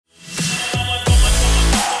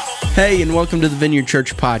Hey, and welcome to the Vineyard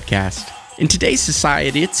Church podcast. In today's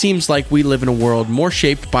society, it seems like we live in a world more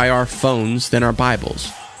shaped by our phones than our Bibles.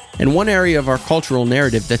 And one area of our cultural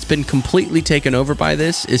narrative that's been completely taken over by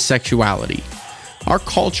this is sexuality. Our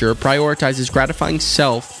culture prioritizes gratifying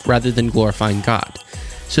self rather than glorifying God.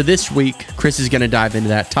 So this week, Chris is going to dive into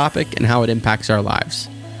that topic and how it impacts our lives.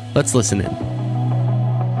 Let's listen in.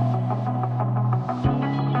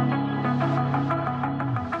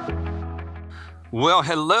 Well,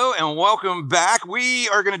 hello and welcome back. We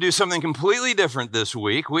are going to do something completely different this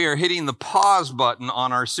week. We are hitting the pause button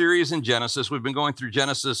on our series in Genesis. We've been going through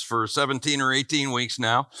Genesis for 17 or 18 weeks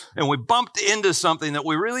now, and we bumped into something that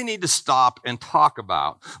we really need to stop and talk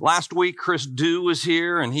about. Last week, Chris Dew was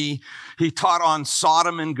here, and he taught on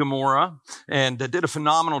Sodom and Gomorrah, and did a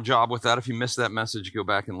phenomenal job with that. If you missed that message, go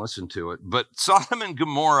back and listen to it. But Sodom and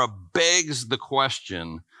Gomorrah begs the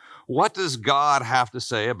question, what does God have to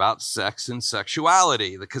say about sex and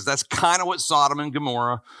sexuality? Because that's kind of what Sodom and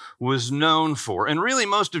Gomorrah was known for. And really,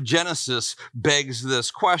 most of Genesis begs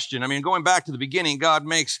this question. I mean, going back to the beginning, God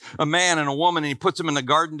makes a man and a woman, and he puts them in the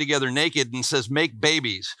garden together naked and says, make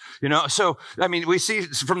babies. So, I mean, we see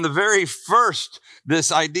from the very first this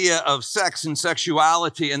idea of sex and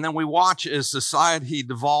sexuality, and then we watch as society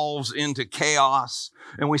devolves into chaos,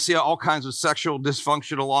 and we see all kinds of sexual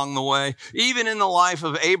dysfunction along the way. Even in the life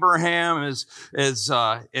of Abraham, as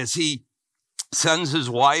he sends his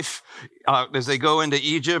wife, as they go into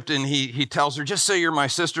Egypt, and he tells her, just say you're my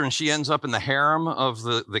sister, and she ends up in the harem of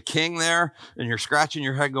the king there, and you're scratching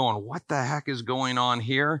your head going, what the heck is going on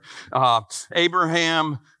here?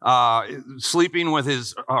 Abraham sleeping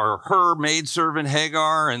with her maidservant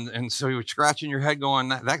Hagar, and so you're scratching your head going,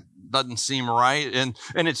 that doesn't seem right. And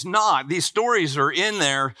it's not. These stories are in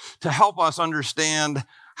there to help us understand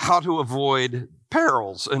how to avoid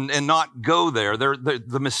perils and not go there.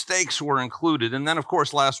 The mistakes were included. And then, of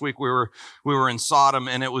course, last week we were in Sodom,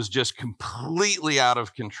 and it was just completely out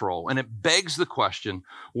of control. And it begs the question,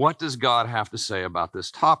 what does God have to say about this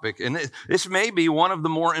topic? And this may be one of the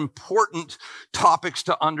more important topics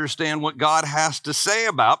to understand what God has to say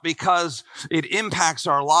about, because it impacts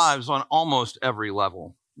our lives on almost every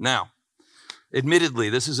level. Now, admittedly,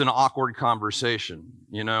 this is an awkward conversation.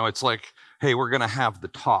 It's like, hey, we're going to have the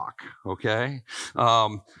talk, okay?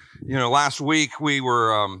 Last week we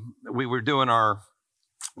were doing our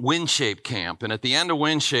Windshape camp, and at the end of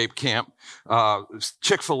Windshape camp,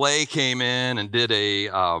 Chick-fil-A came in and did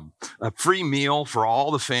a free meal for all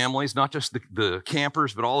the families, not just the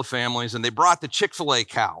campers, but all the families, and they brought the Chick-fil-A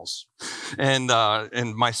cows. And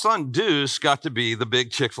my son Deuce got to be the big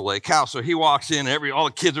Chick-fil-A cow. So he walks in, all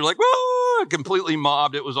the kids are like, woo, completely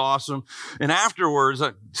mobbed. It was awesome. And afterwards,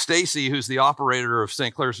 Stacy, who's the operator of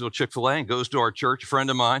St. Clairsville Chick-fil-A and goes to our church, a friend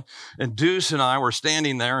of mine, and Deuce and I were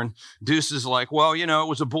standing there, and Deuce is like, well, it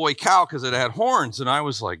was a boy cow because it had horns. And I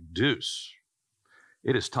was like, Deuce,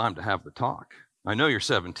 it is time to have the talk. I know you're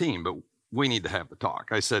 17, but we need to have the talk.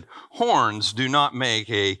 I said, horns do not make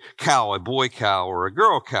a cow a boy cow or a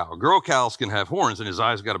girl cow. Girl cows can have horns. And his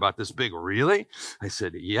eyes got about this big. Really? I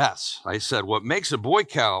said, yes. I said, what makes a boy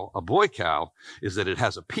cow is that it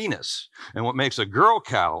has a penis. And what makes a girl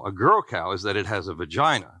cow is that it has a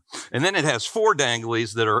vagina. And then it has 4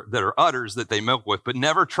 danglies that are udders that they milk with, but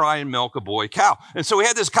never try and milk a boy cow. And so we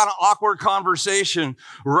had this kind of awkward conversation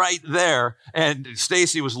right there. And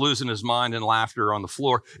Stacy was losing his mind in laughter on the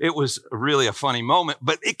floor. It was really a funny moment,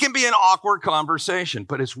 but it can be an awkward conversation,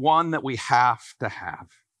 but it's one that we have to have.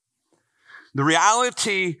 The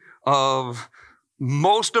reality of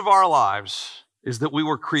most of our lives is that we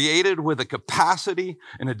were created with a capacity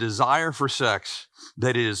and a desire for sex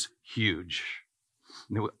that is huge.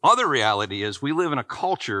 The other reality is we live in a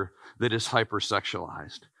culture that is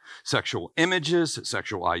hypersexualized. Sexual images,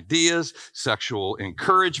 sexual ideas, sexual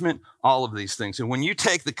encouragement, all of these things. And when you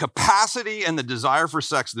take the capacity and the desire for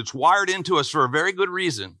sex that's wired into us for a very good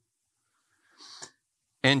reason,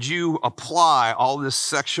 and you apply all this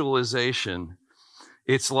sexualization,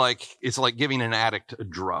 it's like giving an addict a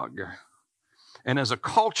drug. And as a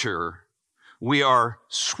culture, we are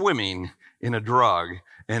swimming in a drug.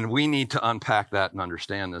 And we need to unpack that and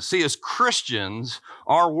understand this. See, as Christians,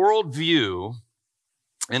 our worldview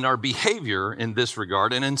and our behavior in this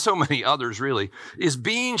regard, and in so many others really, is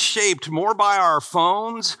being shaped more by our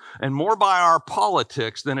phones and more by our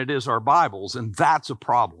politics than it is our Bibles. And that's a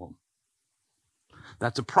problem.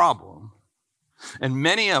 That's a problem. And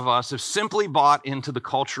many of us have simply bought into the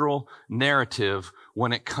cultural narrative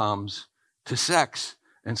when it comes to sex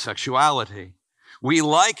and sexuality. We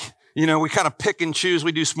like We kind of pick and choose.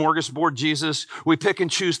 We do smorgasbord Jesus. We pick and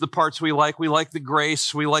choose the parts we like. We like the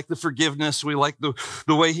grace. We like the forgiveness. We like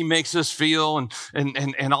the way he makes us feel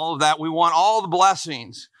and all of that. We want all the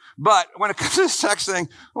blessings. But when it comes to the sex thing,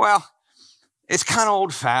 well, it's kind of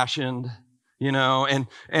old fashioned, and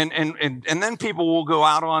then people will go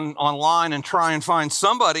out online and try and find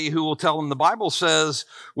somebody who will tell them the Bible says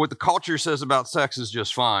what the culture says about sex is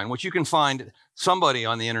just fine, which you can find somebody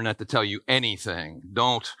on the internet to tell you anything.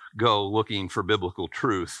 Don't go looking for biblical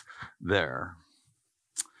truth there.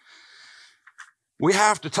 We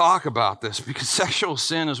have to talk about this because sexual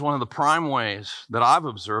sin is one of the prime ways that I've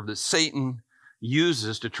observed that Satan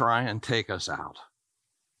uses to try and take us out.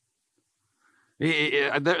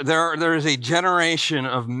 There is a generation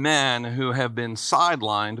of men who have been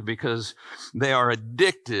sidelined because they are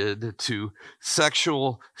addicted to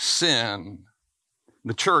sexual sin.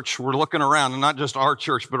 The church, we're looking around, and not just our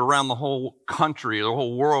church, but around the whole country, the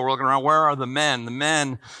whole world. We're looking around, where are the men? The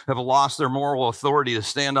men have lost their moral authority to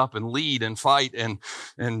stand up and lead and fight and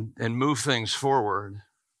move things forward.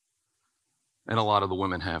 And a lot of the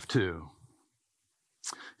women have too.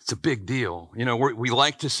 It's a big deal. We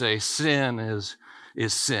like to say sin is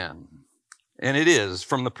sin. And it is,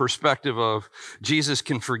 from the perspective of Jesus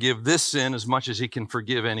can forgive this sin as much as he can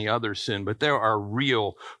forgive any other sin. But there are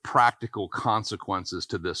real practical consequences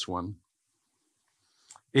to this one.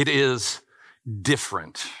 It is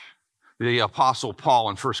different. The Apostle Paul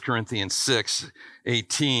in 1 Corinthians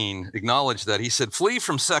 6:18 acknowledged that. He said, "Flee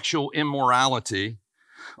from sexual immorality.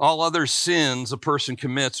 All other sins a person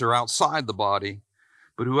commits are outside the body.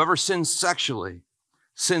 But whoever sins sexually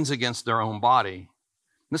sins against their own body."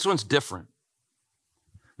 This one's different.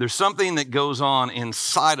 There's something that goes on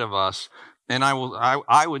inside of us, and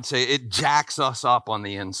I would say it jacks us up on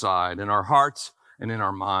the inside, in our hearts and in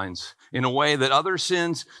our minds, in a way that other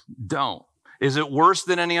sins don't. Is it worse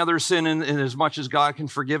than any other sin in as much as God can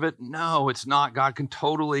forgive it? No, it's not. God can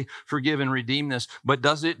totally forgive and redeem this. But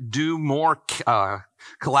does it do more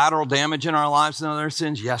collateral damage in our lives than other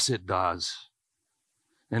sins? Yes, it does.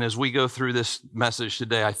 And as we go through this message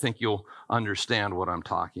today, I think you'll understand what I'm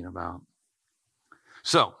talking about.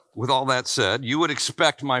 So, with all that said, you would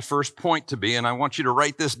expect my first point to be, and I want you to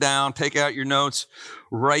write this down, take out your notes,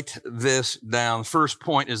 write this down. First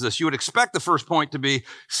point is this. You would expect the first point to be,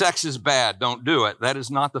 sex is bad, don't do it. That is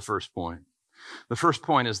not the first point. The first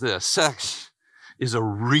point is this. Sex is a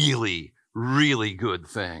really, really good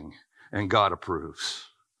thing, and God approves.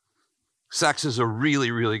 Sex is a really,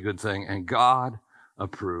 really good thing, and God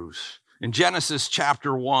approves. In Genesis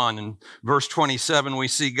chapter 1 and verse 27, we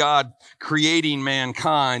see God creating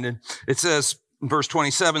mankind. And it says in verse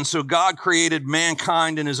 27, "So God created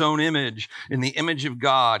mankind in his own image. In the image of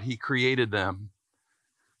God, he created them."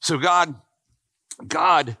 So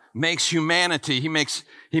God makes humanity. He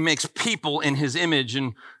makes people in his image.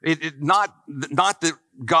 And not that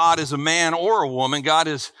God is a man or a woman. God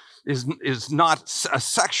is not a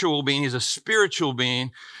sexual being. He's a spiritual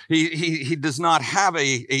being. He does not have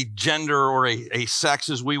a gender or a sex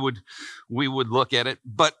as we would look at it.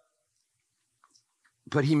 But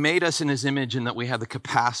he made us in his image, in that we have the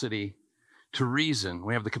capacity to reason.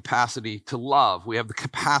 We have the capacity to love. We have the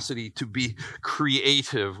capacity to be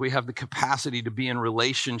creative. We have the capacity to be in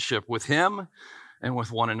relationship with him and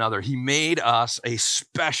with one another. He made us a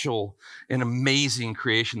special and amazing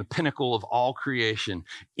creation, the pinnacle of all creation,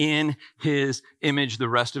 in his image. The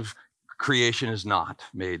rest of creation is not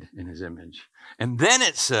made in his image. And then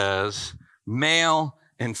it says, male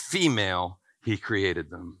and female, he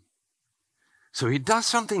created them. So he does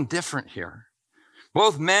something different here.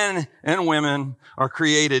 Both men and women are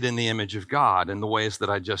created in the image of God in the ways that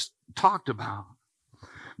I just talked about.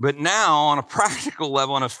 But now, on a practical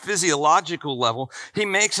level, on a physiological level, he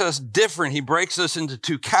makes us different. He breaks us into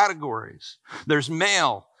two categories. There's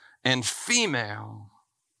male and female.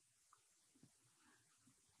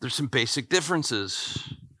 There's some basic differences.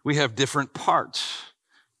 We have different parts.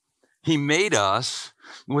 He made us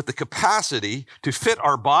with the capacity to fit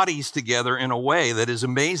our bodies together in a way that is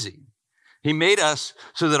amazing. He made us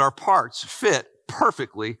so that our parts fit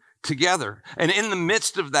perfectly together. And in the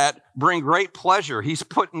midst of that, bring great pleasure. He's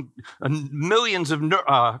putting millions of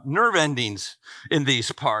nerve endings in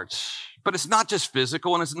these parts. But it's not just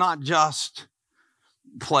physical, and it's not just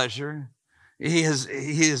pleasure. He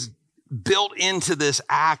has built into this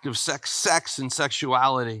act of sex and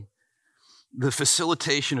sexuality the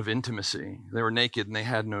facilitation of intimacy. They were naked and they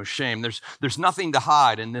had no shame. There's nothing to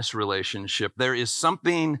hide in this relationship. There is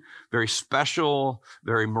something very special,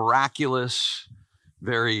 very miraculous,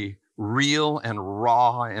 very real and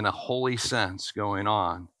raw in a holy sense going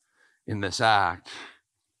on in this act.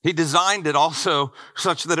 He designed it also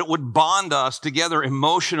such that it would bond us together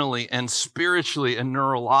emotionally and spiritually and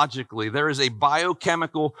neurologically. There is a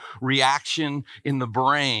biochemical reaction in the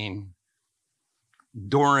brain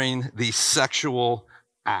during the sexual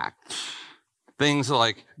act. Things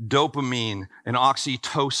like dopamine and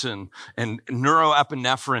oxytocin and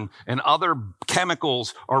neuroepinephrine and other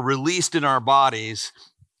chemicals are released in our bodies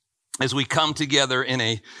as we come together in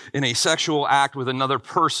a sexual act with another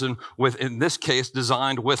person, with, in this case,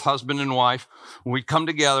 designed with husband and wife. When we come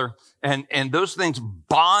together, and those things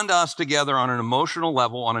bond us together on an emotional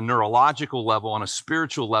level, on a neurological level, on a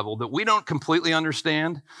spiritual level that we don't completely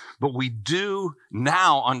understand, but we do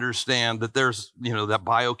now understand that there's, that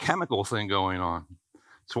biochemical thing going on.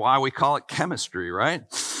 That's why we call it chemistry, right?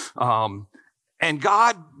 And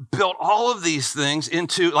God built all of these things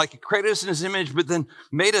into, created us in his image, but then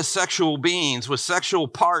made us sexual beings with sexual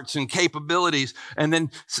parts and capabilities, and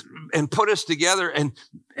put us together and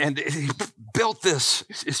he built this.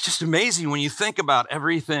 It's just amazing when you think about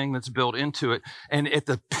everything that's built into it. And at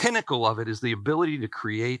the pinnacle of it is the ability to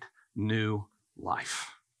create new life.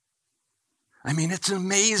 I mean, it's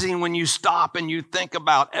amazing when you stop and you think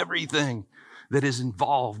about everything that is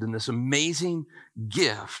involved in this amazing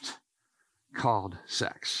gift called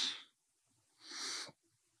sex.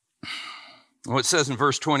 Well, it says in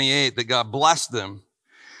verse 28 that God blessed them,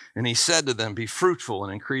 and he said to them, be fruitful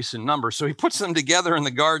and increase in number. So he puts them together in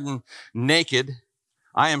the garden naked.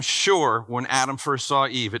 I am sure when Adam first saw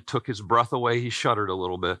Eve, it took his breath away. He shuddered a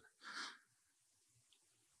little bit.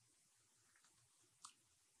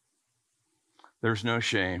 There's no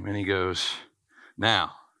shame. And he goes,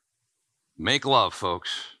 now, make love, folks.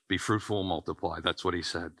 Be fruitful and multiply. That's what he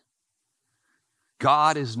said.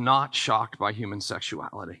 God is not shocked by human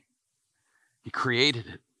sexuality. He created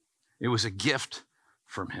it. It was a gift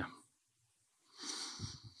from him.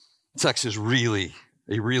 Sex is really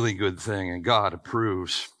a really good thing, and God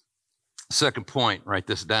approves. Second point, write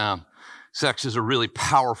this down. Sex is a really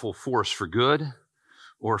powerful force for good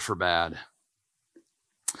or for bad.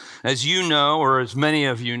 As you know, or as many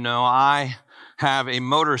of you know, I have a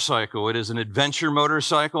motorcycle. It is an adventure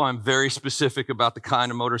motorcycle. I'm very specific about the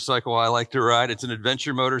kind of motorcycle I like to ride. It's an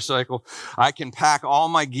adventure motorcycle. I can pack all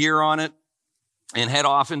my gear on it and head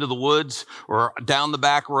off into the woods or down the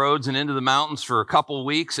back roads and into the mountains for a couple of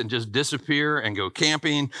weeks and just disappear and go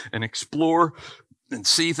camping and explore and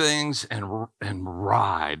see things and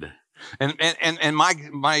ride. And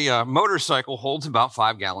my motorcycle holds about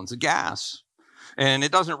 5 gallons of gas. And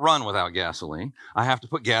it doesn't run without gasoline. I have to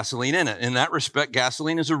put gasoline in it. In that respect,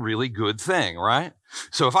 gasoline is a really good thing, right?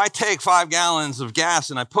 So if I take 5 gallons of gas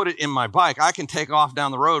and I put it in my bike, I can take off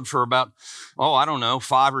down the road for about,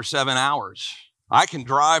 5 or 7 hours. I can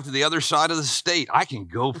drive to the other side of the state. I can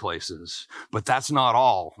go places, but that's not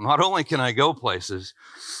all. Not only can I go places,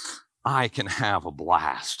 I can have a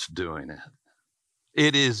blast doing it.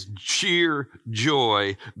 It is sheer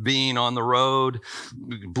joy being on the road,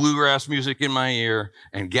 bluegrass music in my ear,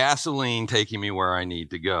 and gasoline taking me where I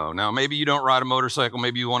need to go. Now, maybe you don't ride a motorcycle.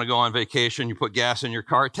 Maybe you want to go on vacation. You put gas in your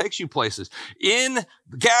car. It takes you places.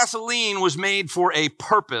 Gasoline was made for a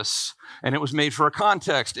purpose, and it was made for a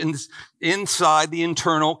context. Inside the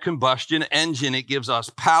internal combustion engine, it gives us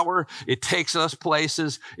power. It takes us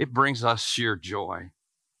places. It brings us sheer joy.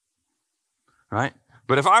 Right?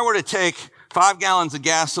 But if I were to take 5 gallons of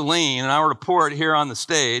gasoline and I were to pour it here on the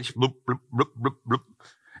stage, bloop, bloop, bloop, bloop, bloop,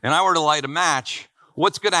 and I were to light a match,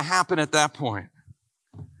 what's going to happen at that point?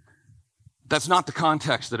 That's not the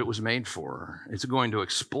context that it was made for. It's going to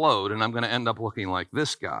explode, and I'm going to end up looking like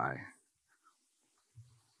this guy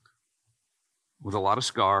with a lot of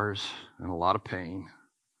scars and a lot of pain,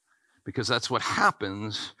 because that's what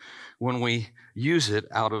happens when we use it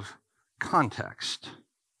out of context.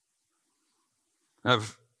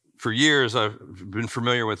 For years, I've been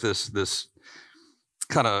familiar with this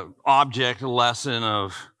kind of object lesson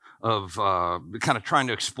of kind of trying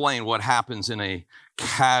to explain what happens in a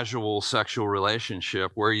casual sexual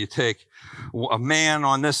relationship, where you take a man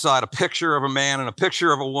on this side, a picture of a man, and a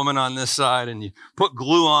picture of a woman on this side, and you put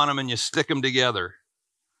glue on them and you stick them together.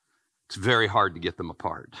 It's very hard to get them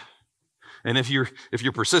apart. And if you're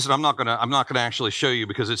persistent, I'm not gonna actually show you,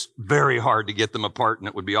 because it's very hard to get them apart and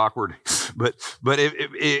it would be awkward. But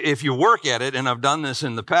if you work at it, and I've done this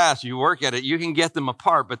in the past, you work at it, you can get them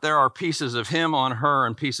apart. But there are pieces of him on her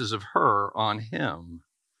and pieces of her on him.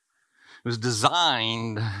 It was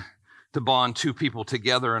designed to bond two people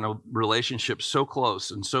together in a relationship so close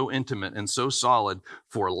and so intimate and so solid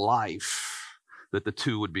for life that the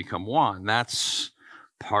two would become one. That's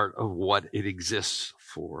part of what it exists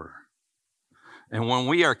for. And when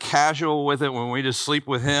we are casual with it, when we just sleep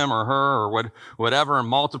with him or her or whatever, and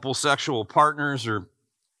multiple sexual partners, or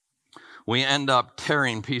we end up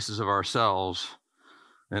tearing pieces of ourselves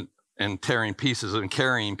and tearing pieces and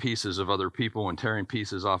carrying pieces of other people and tearing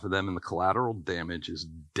pieces off of them, and the collateral damage is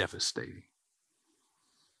devastating.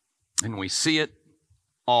 And we see it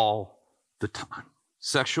all the time.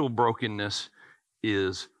 Sexual brokenness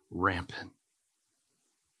is rampant.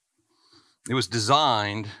 It was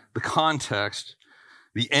designed, the context,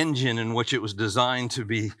 the engine in which it was designed to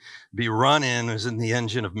be run in was in the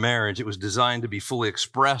engine of marriage. It was designed to be fully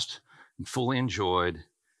expressed and fully enjoyed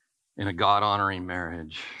in a God-honoring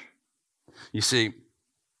marriage. You see,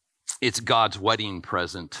 it's God's wedding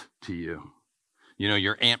present to you. You know,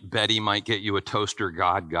 your Aunt Betty might get you a toaster.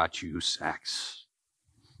 God got you sex.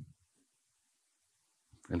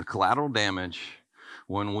 And the collateral damage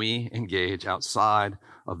when we engage outside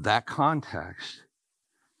of that context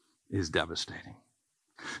is devastating.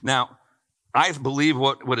 Now, I believe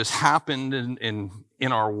what has happened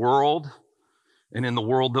in our world and in the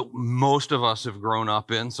world that most of us have grown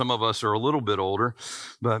up in, some of us are a little bit older,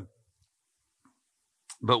 but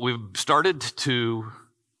we've started to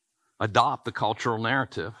adopt the cultural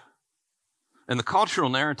narrative. And the cultural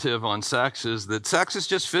narrative on sex is that sex is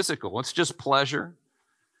just physical. It's just pleasure.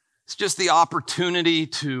 It's just the opportunity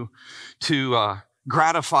to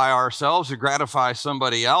gratify ourselves or gratify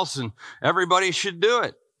somebody else, and everybody should do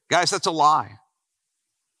it. Guys, that's a lie.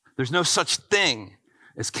 There's no such thing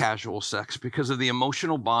as casual sex because of the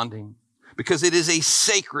emotional bonding, because it is a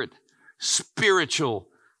sacred, spiritual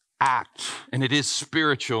act, and it is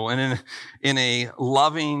spiritual. And in a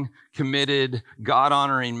loving, committed,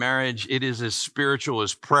 God-honoring marriage, it is as spiritual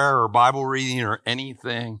as prayer or Bible reading or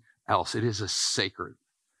anything else. It is a sacred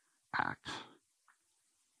act.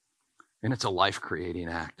 And it's a life-creating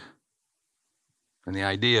act. And the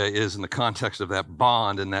idea is, in the context of that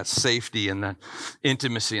bond and that safety and that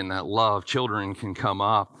intimacy and that love, children can come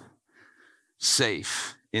up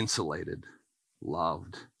safe, insulated,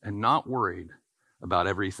 loved, and not worried about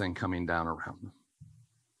everything coming down around them.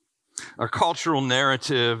 Our cultural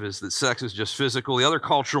narrative is that sex is just physical. The other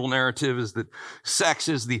cultural narrative is that sex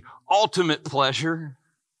is the ultimate pleasure,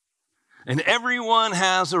 and everyone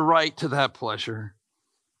has a right to that pleasure.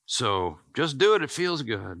 So just do it. It feels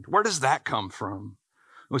good. Where does that come from?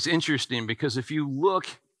 Well, it's interesting because if you look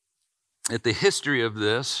at the history of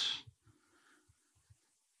this,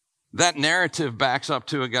 that narrative backs up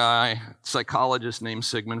to a guy, psychologist named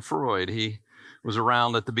Sigmund Freud. He was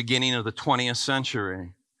around at the beginning of the 20th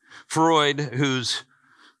century. Freud, whose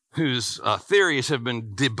theories have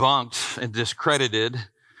been debunked and discredited,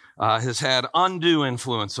 has had undue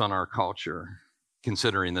influence on our culture,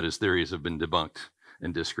 considering that his theories have been debunked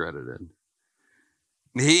and discredited.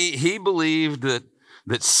 He believed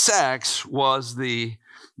that sex was the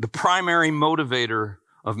primary motivator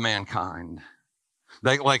of mankind.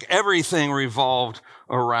 Like everything revolved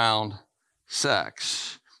around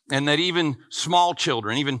sex. And that even small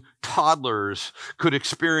children, even toddlers, could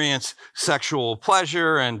experience sexual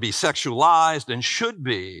pleasure and be sexualized and should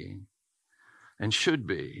be.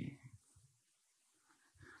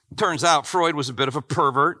 It turns out Freud was a bit of a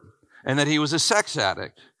pervert and that he was a sex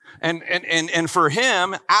addict. And for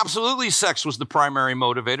him, absolutely sex was the primary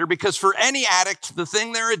motivator, because for any addict, the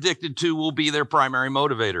thing they're addicted to will be their primary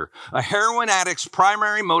motivator. A heroin addict's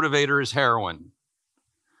primary motivator is heroin.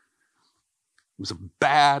 It was a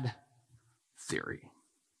bad theory.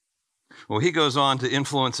 Well, he goes on to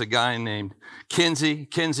influence a guy named Kinsey.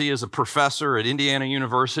 Kinsey is a professor at Indiana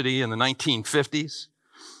University in the 1950s,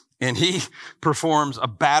 and he performs a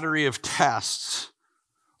battery of tests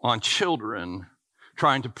on children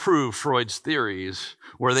trying to prove Freud's theories,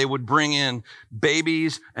 where they would bring in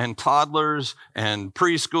babies and toddlers and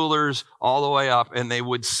preschoolers all the way up, and they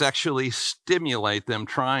would sexually stimulate them,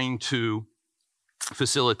 trying to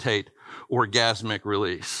facilitate orgasmic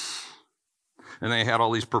release. And they had all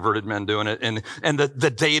these perverted men doing it. And the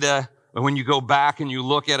data, when you go back and you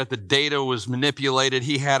look at it, the data was manipulated.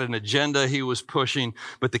 He had an agenda he was pushing.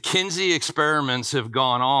 But the Kinsey experiments have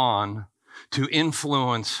gone on to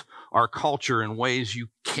influence our culture in ways you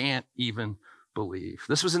can't even believe.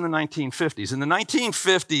 This was in the 1950s. In the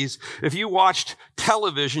 1950s, if you watched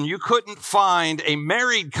television, you couldn't find a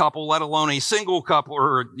married couple, let alone a single couple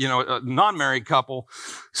or, a non-married couple,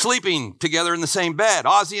 sleeping together in the same bed.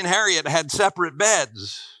 Ozzie and Harriet had separate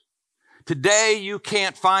beds. Today, you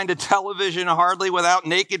can't find a television hardly without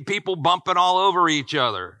naked people bumping all over each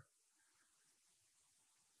other.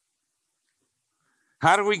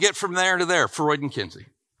 How do we get from there to there? Freud and Kinsey.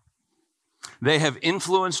 They have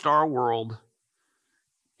influenced our world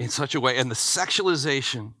in such a way, and the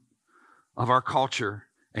sexualization of our culture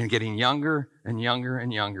and getting younger and younger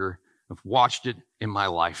and younger. I've watched it in my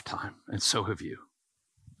lifetime, and so have you.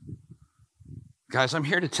 Guys, I'm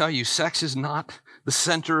here to tell you, sex is not the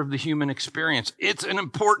center of the human experience. It's an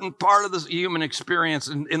important part of the human experience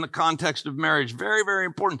in the context of marriage. Very, very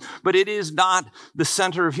important. But it is not the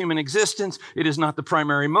center of human existence. It is not the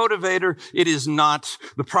primary motivator. It is not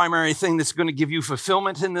the primary thing that's going to give you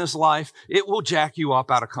fulfillment in this life. It will jack you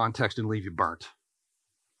up out of context and leave you burnt.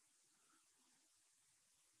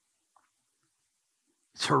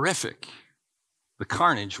 It's horrific, the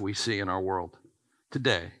carnage we see in our world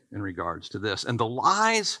today in regards to this. And the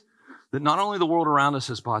lies that not only the world around us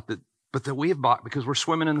has bought, but that we have bought because we're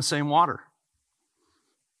swimming in the same water.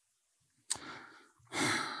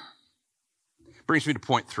 Brings me to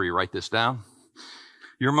point 3. Write this down.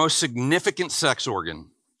 Your most significant sex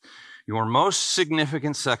organ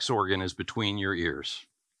is between your ears.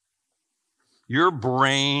 Your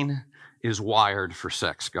brain is wired for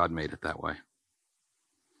sex. God made it that way.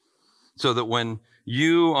 So that when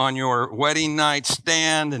you on your wedding night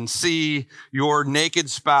stand and see your naked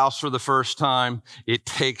spouse for the first time, it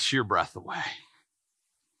takes your breath away.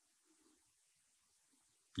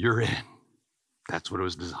 You're in. That's what it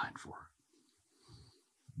was designed for.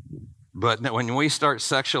 But when we start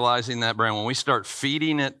sexualizing that brain, when we start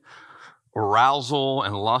feeding it arousal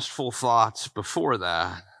and lustful thoughts before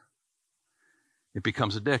that, it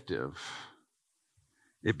becomes addictive.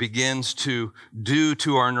 It begins to do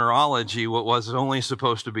to our neurology what was only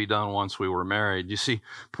supposed to be done once we were married. You see,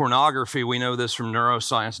 pornography, we know this from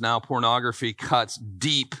neuroscience now, pornography cuts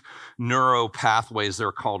deep neuro pathways.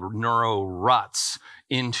 They're called neuro ruts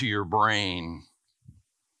into your brain.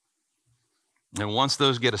 And once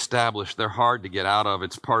those get established, they're hard to get out of.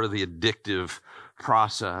 It's part of the addictive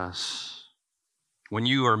process. When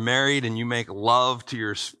you are married and you make love to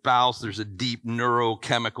your spouse, there's a deep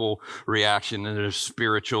neurochemical reaction, and there's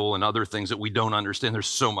spiritual and other things that we don't understand. There's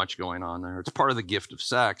so much going on there. It's part of the gift of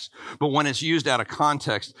sex. But when it's used out of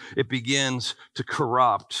context, it begins to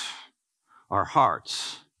corrupt our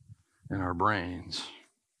hearts and our brains.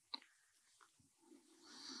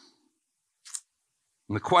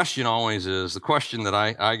 And the question always is, the question that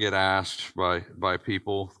I get asked by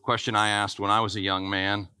people, the question I asked when I was a young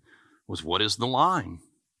man was, what is the line?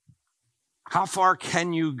 How far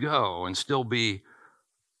can you go and still be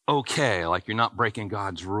okay, like you're not breaking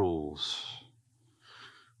God's rules?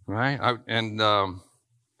 Right?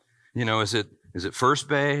 Is it first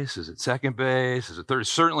base? Is it second base? Is it third?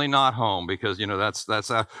 Certainly not home, because that's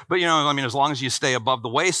but as long as you stay above the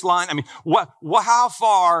waistline. How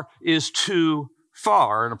far is too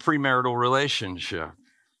far in a premarital relationship?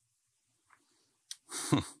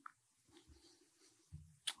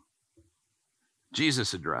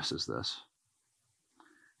 Jesus addresses this.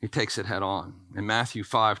 He takes it head on. In Matthew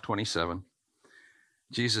 5:27,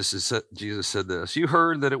 Jesus said this, "You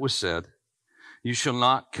heard that it was said, you shall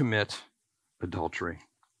not commit adultery."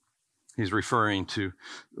 He's referring to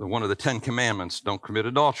one of the 10 commandments, don't commit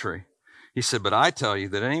adultery. He said, "But I tell you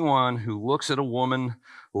that anyone who looks at a woman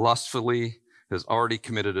lustfully has already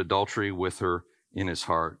committed adultery with her in his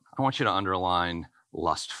heart." I want you to underline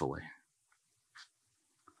lustfully.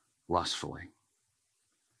 Lustfully.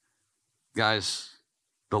 Guys,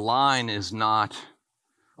 the line is not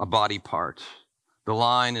a body part. The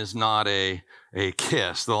line is not a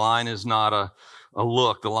kiss. The line is not a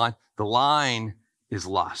look. The line is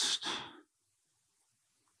lust.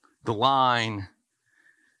 The line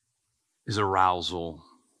is arousal.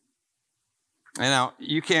 And now,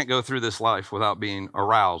 you can't go through this life without being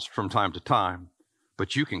aroused from time to time,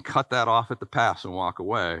 but you can cut that off at the pass and walk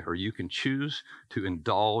away, or you can choose to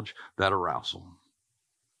indulge that arousal.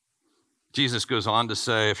 Jesus goes on to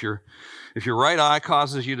say, if your right eye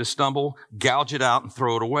causes you to stumble, gouge it out and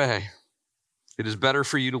throw it away. It is better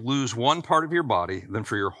for you to lose one part of your body than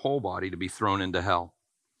for your whole body to be thrown into hell.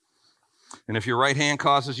 And if your right hand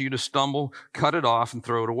causes you to stumble, cut it off and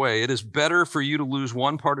throw it away. It is better for you to lose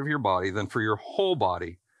one part of your body than for your whole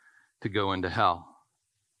body to go into hell.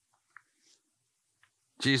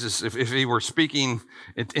 Jesus, if he were speaking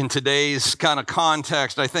in today's kind of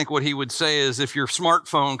context, I think what he would say is, if your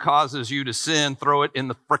smartphone causes you to sin, throw it in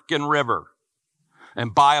the frickin' river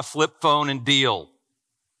and buy a flip phone and deal.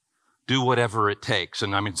 Do whatever it takes.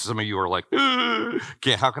 And some of you are like,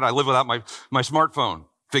 how can I live without my smartphone?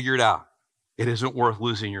 Figure it out. It isn't worth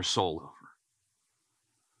losing your soul over.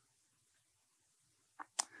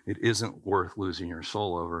 It isn't worth losing your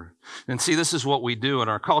soul over. And see, this is what we do in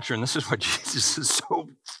our culture, and this is why Jesus is so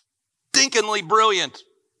stinkingly brilliant.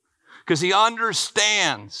 because he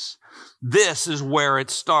understands this is where it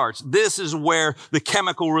starts. This is where the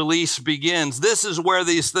chemical release begins. This is where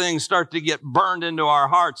these things start to get burned into our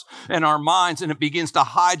hearts and our minds, and it begins to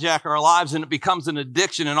hijack our lives, and it becomes an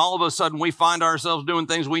addiction, and all of a sudden we find ourselves doing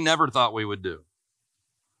things we never thought we would do.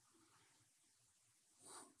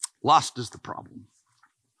 Lust is the problem.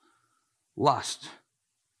 Lust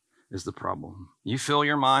is the problem. You fill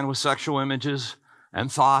your mind with sexual images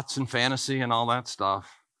and thoughts and fantasy and all that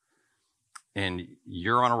stuff, and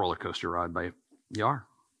you're on a roller coaster ride, babe. You are.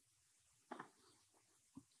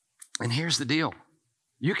 And here's the deal.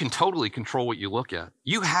 You can totally control what you look at.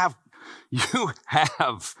 You have,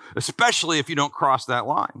 especially if you don't cross that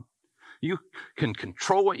line. You can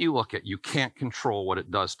control what you look at. You can't control what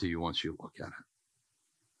it does to you once you look at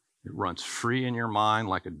it. It runs free in your mind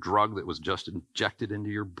like a drug that was just injected into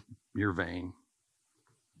your vein.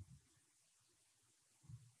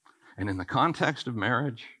 And in the context of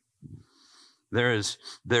marriage, there is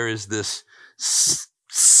this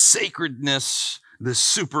sacredness, this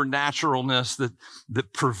supernaturalness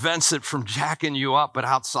that prevents it from jacking you up. But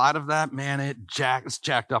outside of that, man, it's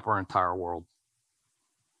jacked up our entire world.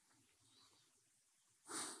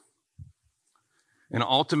 And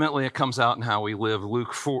ultimately, it comes out in how we live.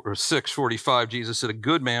 Luke 6:45, Jesus said, a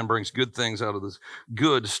good man brings good things out of this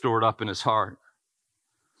good stored up in his heart.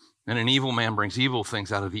 And an evil man brings evil things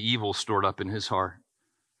out of the evil stored up in his heart.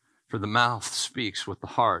 For the mouth speaks what the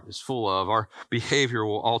heart is full of. Our behavior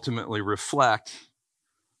will ultimately reflect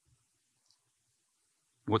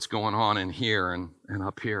what's going on in here and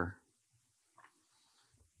up here.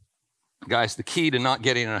 Guys, the key to not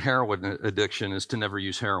getting a heroin addiction is to never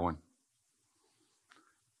use heroin.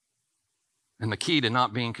 And the key to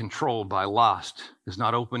not being controlled by lust is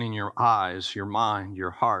not opening your eyes, your mind,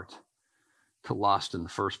 your heart to lust in the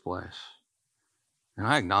first place. And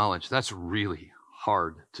I acknowledge that's really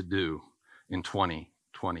hard to do in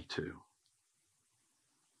 2022.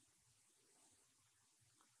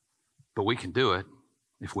 But we can do it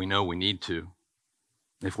if we know we need to.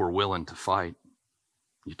 If we're willing to fight,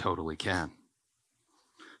 you totally can.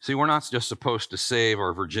 See, we're not just supposed to save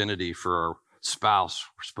our virginity for our spouse.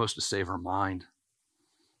 We're supposed to save our mind.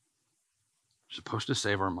 We're supposed to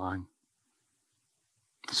save our mind.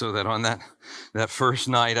 So that on that first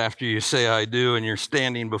night after you say I do and you're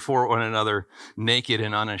standing before one another naked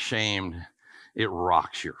and unashamed, it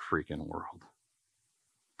rocks your freaking world.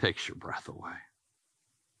 Takes your breath away.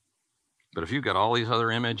 But if you've got all these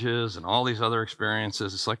other images and all these other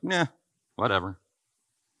experiences, it's like, nah, whatever.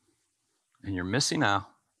 And you're missing out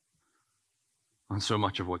on so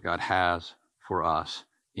much of what God has for us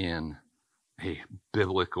in a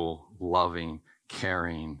biblical, loving,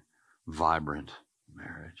 caring, vibrant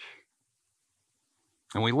marriage.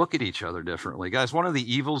 And we look at each other differently. Guys, one of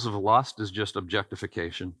the evils of lust is just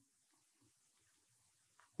objectification.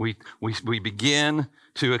 We begin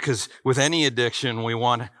to, because with any addiction, we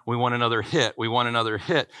want another hit. We want another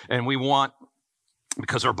hit. And we want,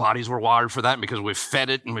 because our bodies were wired for that, and because we've fed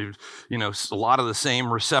it, and we've, a lot of the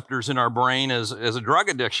same receptors in our brain as a drug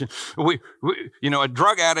addiction. A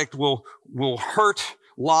drug addict will hurt,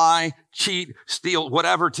 lie, cheat, steal,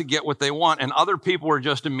 whatever to get what they want. And other people are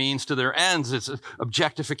just a means to their ends. It's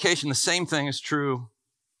objectification. The same thing is true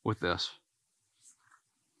with this.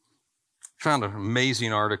 Found an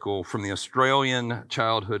amazing article from the Australian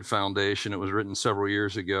Childhood Foundation. It was written several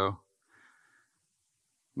years ago.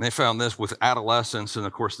 And they found this with adolescents, and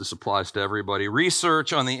of course this applies to everybody.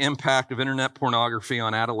 Research on the impact of internet pornography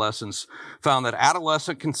on adolescents found that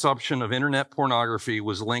adolescent consumption of internet pornography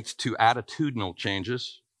was linked to attitudinal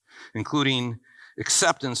changes, including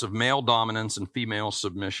acceptance of male dominance and female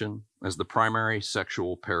submission as the primary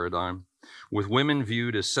sexual paradigm, with women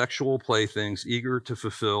viewed as sexual playthings eager to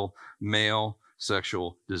fulfill male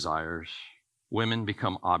sexual desires. Women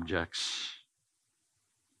become objects.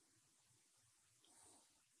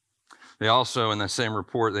 They also, in the same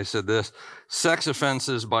report, they said this, sex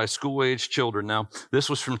offenses by school-age children. Now,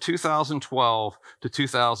 this was from 2012 to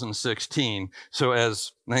 2016. So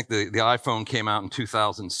as, I think the iPhone came out in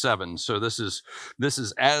 2007. So this is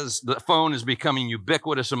as the phone is becoming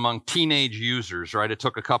ubiquitous among teenage users, right? It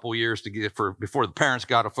took a couple years to get before the parents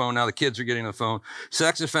got a phone. Now the kids are getting a phone.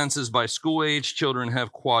 Sex offenses by school-age children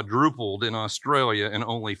have quadrupled in Australia in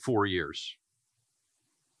only 4 years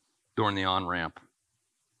during the on-ramp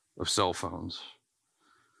of cell phones.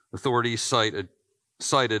 Authorities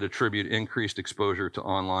cited attribute increased exposure to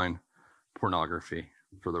online pornography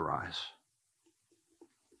for the rise.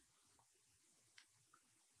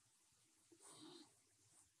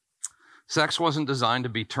 Sex wasn't designed to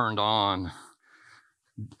be turned on.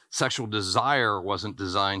 Sexual desire wasn't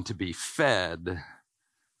designed to be fed.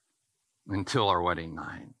 until our wedding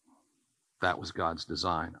night. That was God's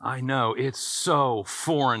design. I know it's so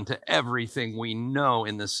foreign to everything we know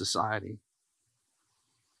in this society.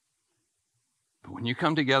 But when you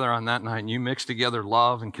come together on that night and you mix together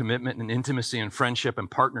love and commitment and intimacy and friendship and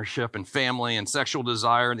partnership and family and sexual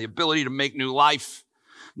desire and the ability to make new life,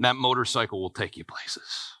 that motorcycle will take you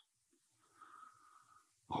places.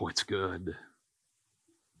 Oh, it's good.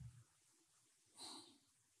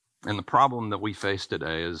 And the problem that we face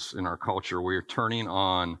today is in our culture, we are turning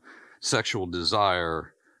on sexual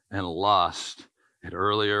desire and lust at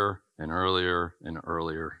earlier and earlier and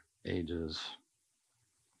earlier ages.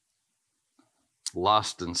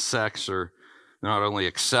 Lust and sex are not only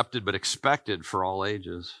accepted, but expected for all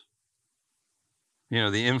ages. You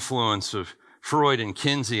know, the influence of Freud and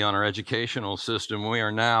Kinsey on our educational system, we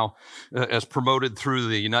are now, as promoted through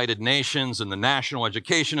the United Nations and the National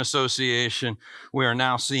Education Association, we are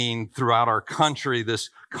now seeing throughout our country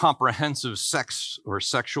this comprehensive sex or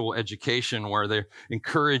sexual education where they're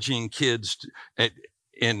encouraging kids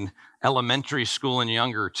in elementary school and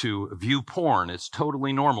younger to view porn. It's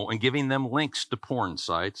totally normal, and giving them links to porn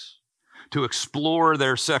sites to explore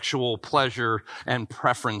their sexual pleasure and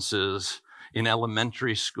preferences in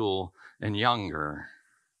elementary school and younger.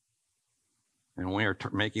 And we are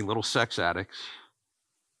making little sex addicts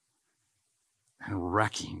and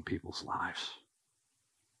wrecking people's lives.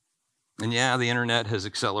 And yeah, the internet has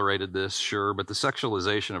accelerated this, sure, but the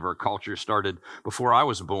sexualization of our culture started before I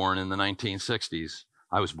was born in the 1960s.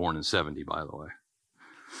 I was born in 70, by the way.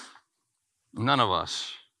 None of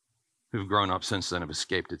us who've grown up since then have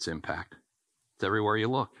escaped its impact. It's everywhere you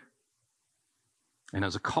look. And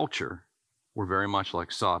as a culture, we're very much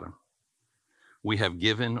like Sodom. We have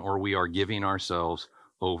given or we are giving ourselves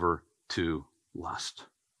over to lust.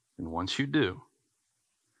 And once you do,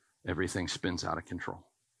 everything spins out of control.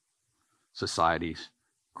 Societies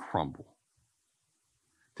crumble.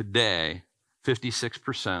 Today,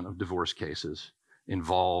 56% of divorce cases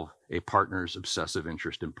involve a partner's obsessive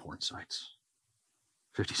interest in porn sites.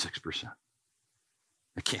 56%.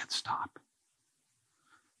 It can't stop.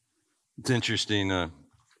 It's interesting,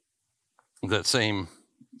 that same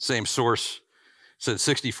source said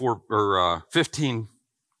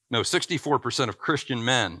 64% of Christian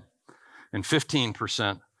men and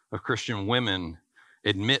 15% of Christian women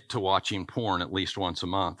admit to watching porn at least once a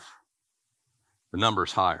month. The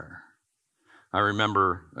number's higher. I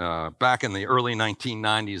remember back in the early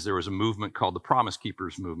 1990s, there was a movement called the Promise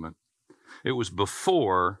Keepers movement. It was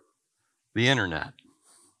before the internet.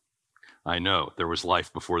 I know, there was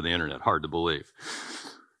life before the internet, hard to believe.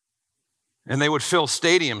 And they would fill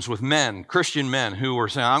stadiums with men, Christian men, who were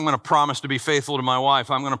saying, I'm going to promise to be faithful to my wife.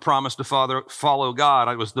 I'm going to promise to follow God.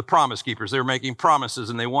 It was the Promise Keepers. They were making promises,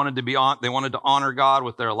 and they wanted to honor God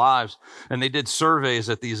with their lives. And they did surveys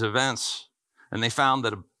at these events, and they found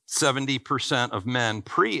that 70% of men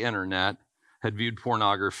pre-internet had viewed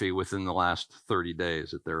pornography within the last 30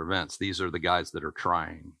 days at their events. These are the guys that are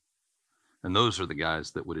trying, and those are the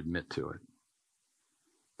guys that would admit to it.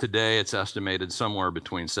 Today, it's estimated somewhere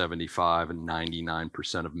between 75 and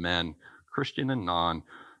 99% of men, Christian and non,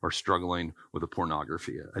 are struggling with a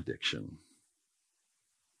pornography addiction.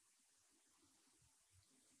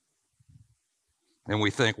 And we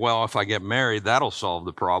think, well, if I get married, that'll solve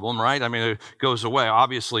the problem, right? I mean, it goes away.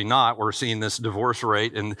 Obviously not. We're seeing this divorce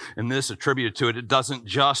rate and this attributed to it. It doesn't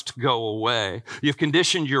just go away. You've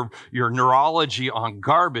conditioned your neurology on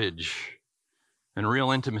garbage. And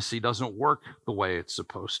real intimacy doesn't work the way it's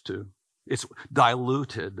supposed to. It's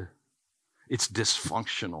diluted. It's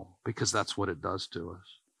dysfunctional because that's what it does to us.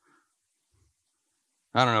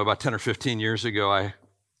 I don't know, about 10 or 15 years ago, I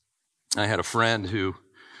had a friend who,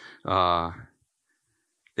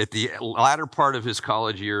 at the latter part of his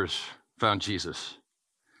college years, found Jesus.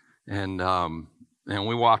 And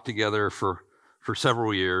we walked together for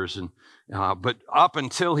several years. But up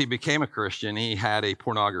until he became a Christian, he had a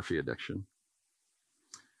pornography addiction.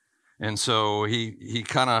 And so he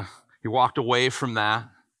walked away from that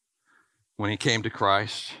when he came to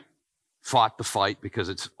Christ, fought the fight because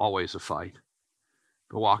it's always a fight,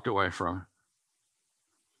 but walked away from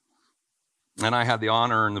it. And I had the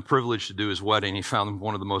honor and the privilege to do his wedding. He found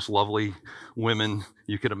one of the most lovely women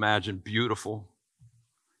you could imagine, beautiful.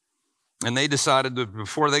 And they decided that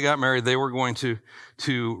before they got married, they were going to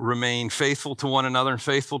remain faithful to one another and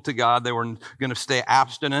faithful to God. They were going to stay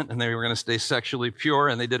abstinent and they were going to stay sexually pure.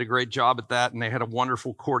 And they did a great job at that. And they had a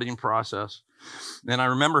wonderful courting process. And I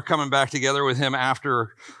remember coming back together with him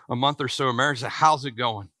after a month or so of marriage. I said, how's it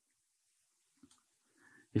going?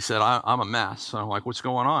 He said, I'm a mess. And I'm like, what's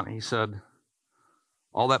going on? He said,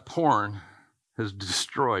 all that porn has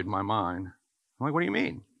destroyed my mind. I'm like, what do you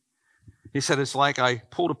mean? He said, it's like I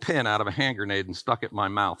pulled a pin out of a hand grenade and stuck it in my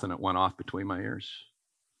mouth and it went off between my ears.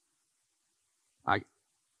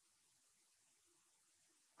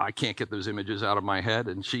 I can't get those images out of my head,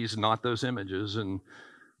 and she's not those images, and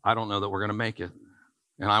I don't know that we're going to make it.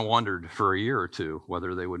 And I wondered for a year or two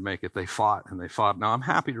whether they would make it. They fought and they fought. Now, I'm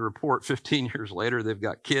happy to report 15 years later, they've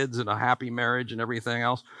got kids and a happy marriage and everything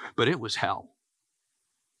else, but it was hell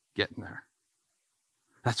getting there.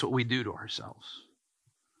 That's what we do to ourselves.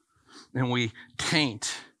 And we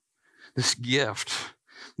taint this gift,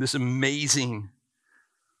 this amazing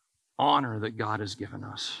honor that God has given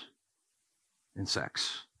us in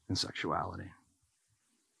sex and sexuality.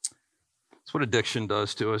 That's what addiction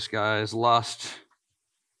does to us, guys. Lust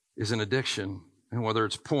is an addiction. And whether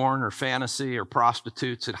it's porn or fantasy or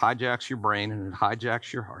prostitutes, it hijacks your brain and it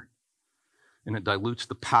hijacks your heart. And it dilutes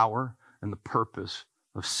the power and the purpose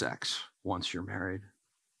of sex once you're married.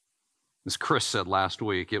 As Chris said last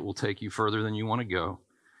week, it will take you further than you want to go.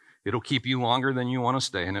 It'll keep you longer than you want to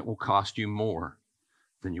stay, and it will cost you more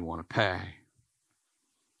than you want to pay.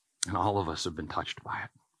 And all of us have been touched by it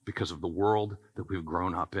because of the world that we've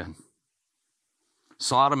grown up in.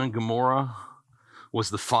 Sodom and Gomorrah was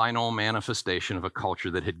the final manifestation of a culture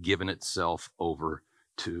that had given itself over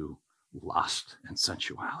to lust and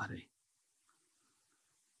sensuality.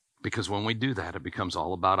 Because when we do that, it becomes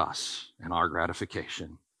all about us and our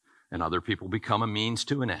gratification, and other people become a means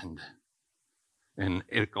to an end. And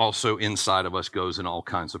it also inside of us goes in all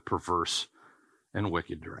kinds of perverse and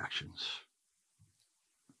wicked directions.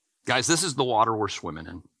 Guys, this is the water we're swimming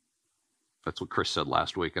in. That's what Chris said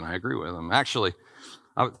last week, and I agree with him. Actually,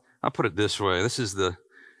 I put it this way. This is the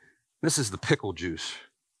pickle juice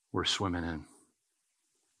we're swimming in.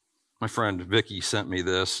 My friend Vicky sent me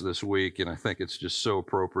this week, and I think it's just so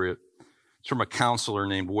appropriate. It's from a counselor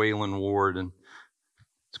named Waylon Ward, and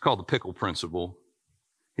it's called the pickle principle.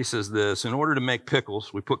 He says this: in order to make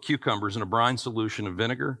pickles, we put cucumbers in a brine solution of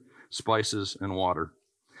vinegar, spices, and water.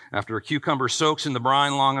 After a cucumber soaks in the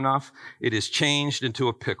brine long enough, it is changed into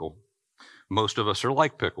a pickle. Most of us are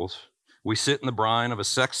like pickles. We sit in the brine of a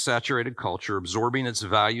sex-saturated culture, absorbing its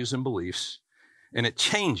values and beliefs, and it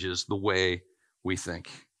changes the way we think.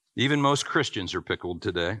 Even most Christians are pickled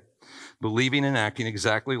today, believing and acting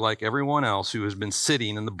exactly like everyone else who has been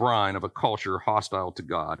sitting in the brine of a culture hostile to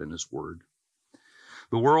God and His Word.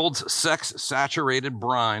 The world's sex-saturated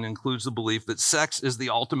brine includes the belief that sex is the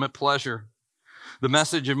ultimate pleasure. The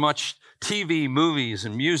message of much TV, movies,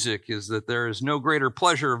 and music is that there is no greater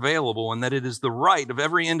pleasure available and that it is the right of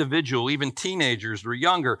every individual, even teenagers or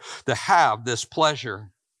younger, to have this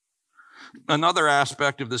pleasure. Another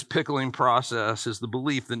aspect of this pickling process is the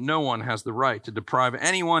belief that no one has the right to deprive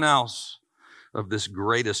anyone else of this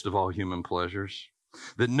greatest of all human pleasures,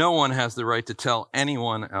 that no one has the right to tell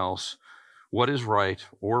anyone else what is right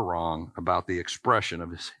or wrong about the expression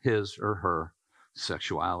of his or her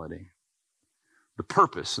sexuality. The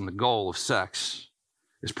purpose and the goal of sex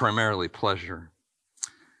is primarily pleasure.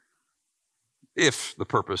 If the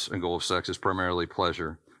purpose and goal of sex is primarily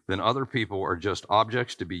pleasure, then other people are just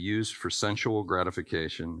objects to be used for sensual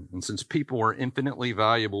gratification. And since people are infinitely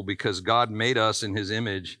valuable because God made us in His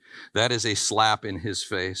image, that is a slap in His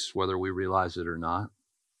face, whether we realize it or not.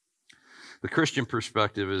 The Christian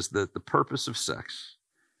perspective is that the purpose of sex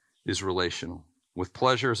is relational, with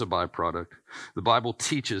pleasure as a byproduct. The Bible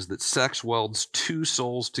teaches that sex welds two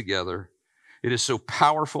souls together. It is so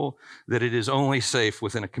powerful that it is only safe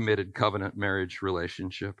within a committed covenant marriage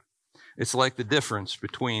relationship. It's like the difference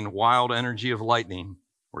between wild energy of lightning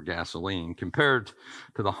or gasoline compared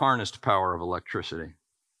to the harnessed power of electricity.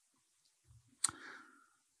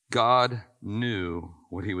 God knew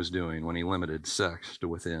what He was doing when He limited sex to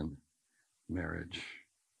within marriage.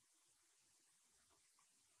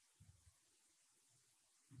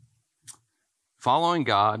 Following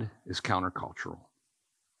God is countercultural,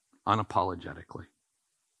 unapologetically.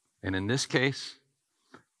 And in this case,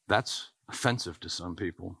 that's offensive to some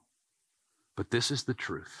people. But this is the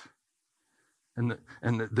truth. And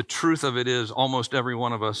the truth of it is almost every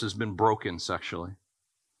one of us has been broken sexually.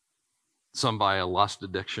 Some by a lust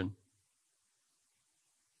addiction,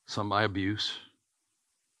 some by abuse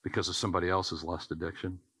because of somebody else's lust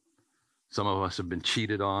addiction. Some of us have been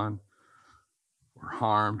cheated on or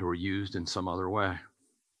harmed or used in some other way.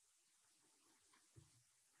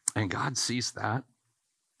 And God sees that,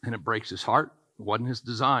 and it breaks His heart. It wasn't His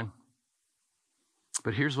design.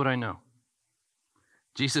 But here's what I know.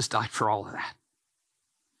 Jesus died for all of that.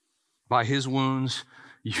 By His wounds,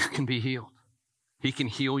 you can be healed. He can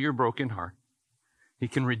heal your broken heart. He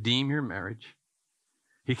can redeem your marriage.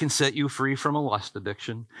 He can set you free from a lust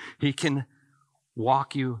addiction. He can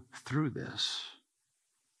walk you through this.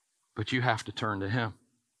 But you have to turn to him.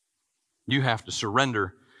 You have to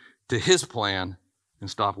surrender to his plan and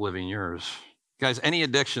stop living yours. Guys, any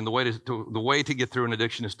addiction, the way to get through an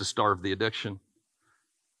addiction is to starve the addiction.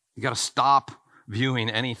 You got to stop viewing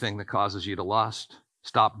anything that causes you to lust.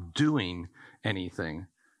 Stop doing anything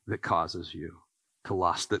that causes you to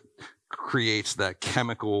lust, that creates that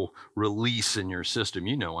chemical release in your system.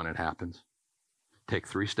 You know when it happens. Take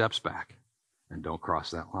 3 steps back and don't cross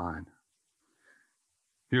that line.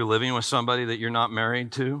 If you're living with somebody that you're not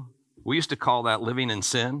married to, we used to call that living in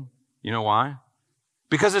sin. You know why?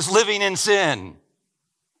 Because it's living in sin.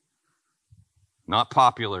 Not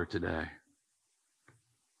popular today.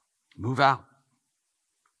 Move out.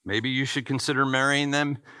 Maybe you should consider marrying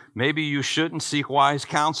them. Maybe you shouldn't. Seek wise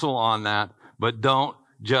counsel on that. But don't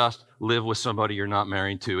just live with somebody you're not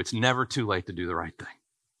married to. It's never too late to do the right thing.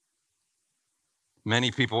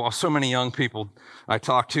 Many people, so many young people I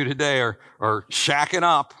talked to today are shacking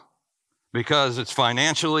up because it's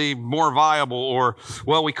financially more viable, or,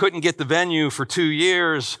 well, we couldn't get the venue for 2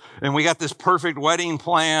 years and we got this perfect wedding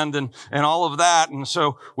planned and all of that. And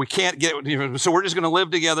so we can't get, so we're just going to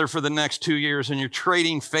live together for the next 2 years, and you're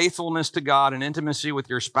trading faithfulness to God and intimacy with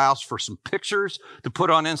your spouse for some pictures to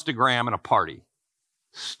put on Instagram and a party.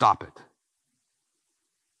 Stop it.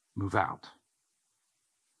 Move out.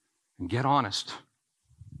 And get honest.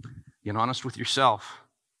 Get honest with yourself.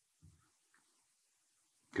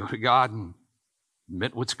 Go to God and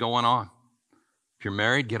admit what's going on. If you're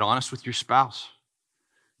married, get honest with your spouse.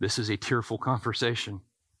 This is a tearful conversation.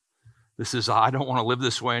 This is, I don't want to live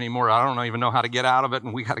this way anymore. I don't even know how to get out of it,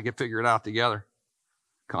 and we got to figure it out together.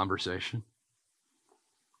 Conversation.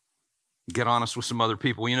 Get honest with some other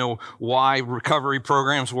people. You know why recovery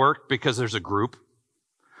programs work? Because there's a group.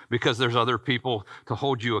 Because there's other people to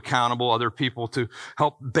hold you accountable, other people to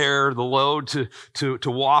help bear the load, to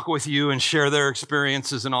walk with you and share their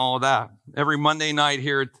experiences and all of that. Every Monday night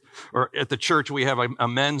here at the church, we have a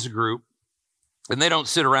men's group, and they don't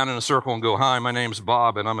sit around in a circle and go, "Hi, my name's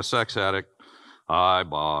Bob, and I'm a sex addict." "Hi,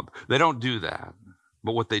 Bob." They don't do that.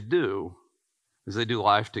 But what they do is they do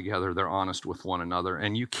life together. They're honest with one another,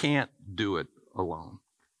 and you can't do it alone.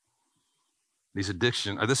 This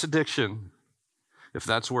addiction, if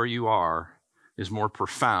that's where you are, is more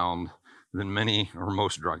profound than many or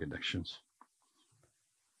most drug addictions.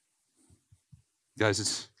 Guys,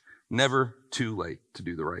 it's never too late to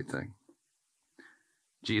do the right thing.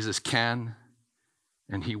 Jesus can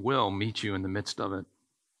and he will meet you in the midst of it.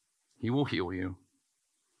 He will heal you,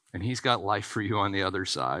 and he's got life for you on the other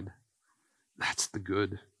side. That's the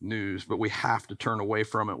good news, but we have to turn away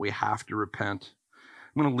from it. We have to repent.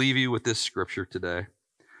 I'm going to leave you with this scripture today.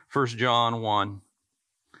 1 John 1.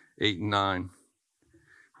 8 and 9.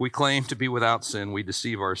 If we claim to be without sin, we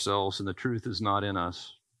deceive ourselves, and the truth is not in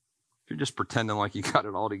us. If you're just pretending like you got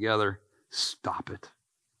it all together, stop it.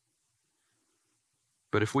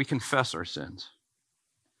 But if we confess our sins,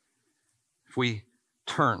 if we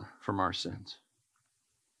turn from our sins,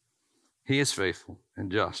 he is faithful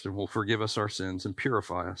and just and will forgive us our sins and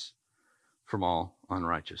purify us from all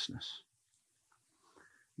unrighteousness.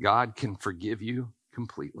 God can forgive you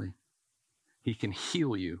completely. He can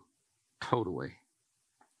heal you totally.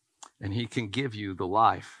 And he can give you the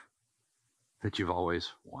life that you've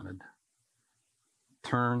always wanted.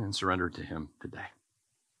 Turn and surrender to him today.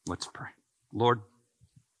 Let's pray. Lord,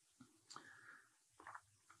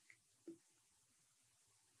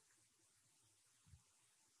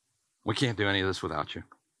 we can't do any of this without you.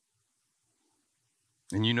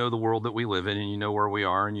 And you know the world that we live in, and you know where we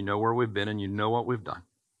are, and you know where we've been, and you know what we've done.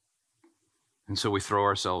 And so we throw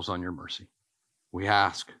ourselves on your mercy. We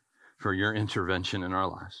ask for your intervention in our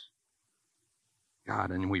lives, God,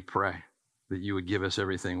 and we pray that you would give us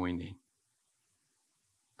everything we need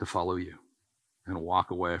to follow you and walk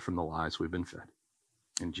away from the lies we've been fed.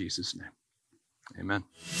 In Jesus' name, amen.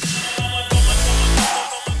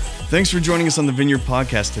 Thanks for joining us on the Vineyard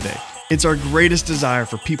Podcast today. It's our greatest desire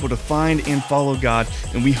for people to find and follow God,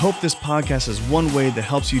 and we hope this podcast is one way that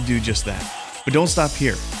helps you do just that. But don't stop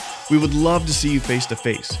here. We would love to see you face to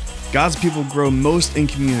face. God's people grow most in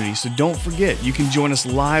community, so don't forget you can join us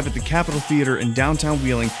live at the Capitol Theater in downtown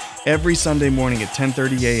Wheeling every Sunday morning at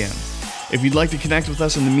 10:30 a.m. If you'd like to connect with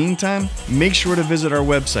us in the meantime, make sure to visit our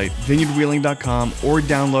website, vineyardwheeling.com, or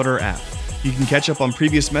download our app. You can catch up on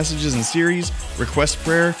previous messages and series, request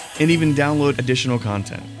prayer, and even download additional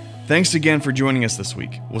content. Thanks again for joining us this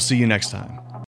week. We'll see you next time.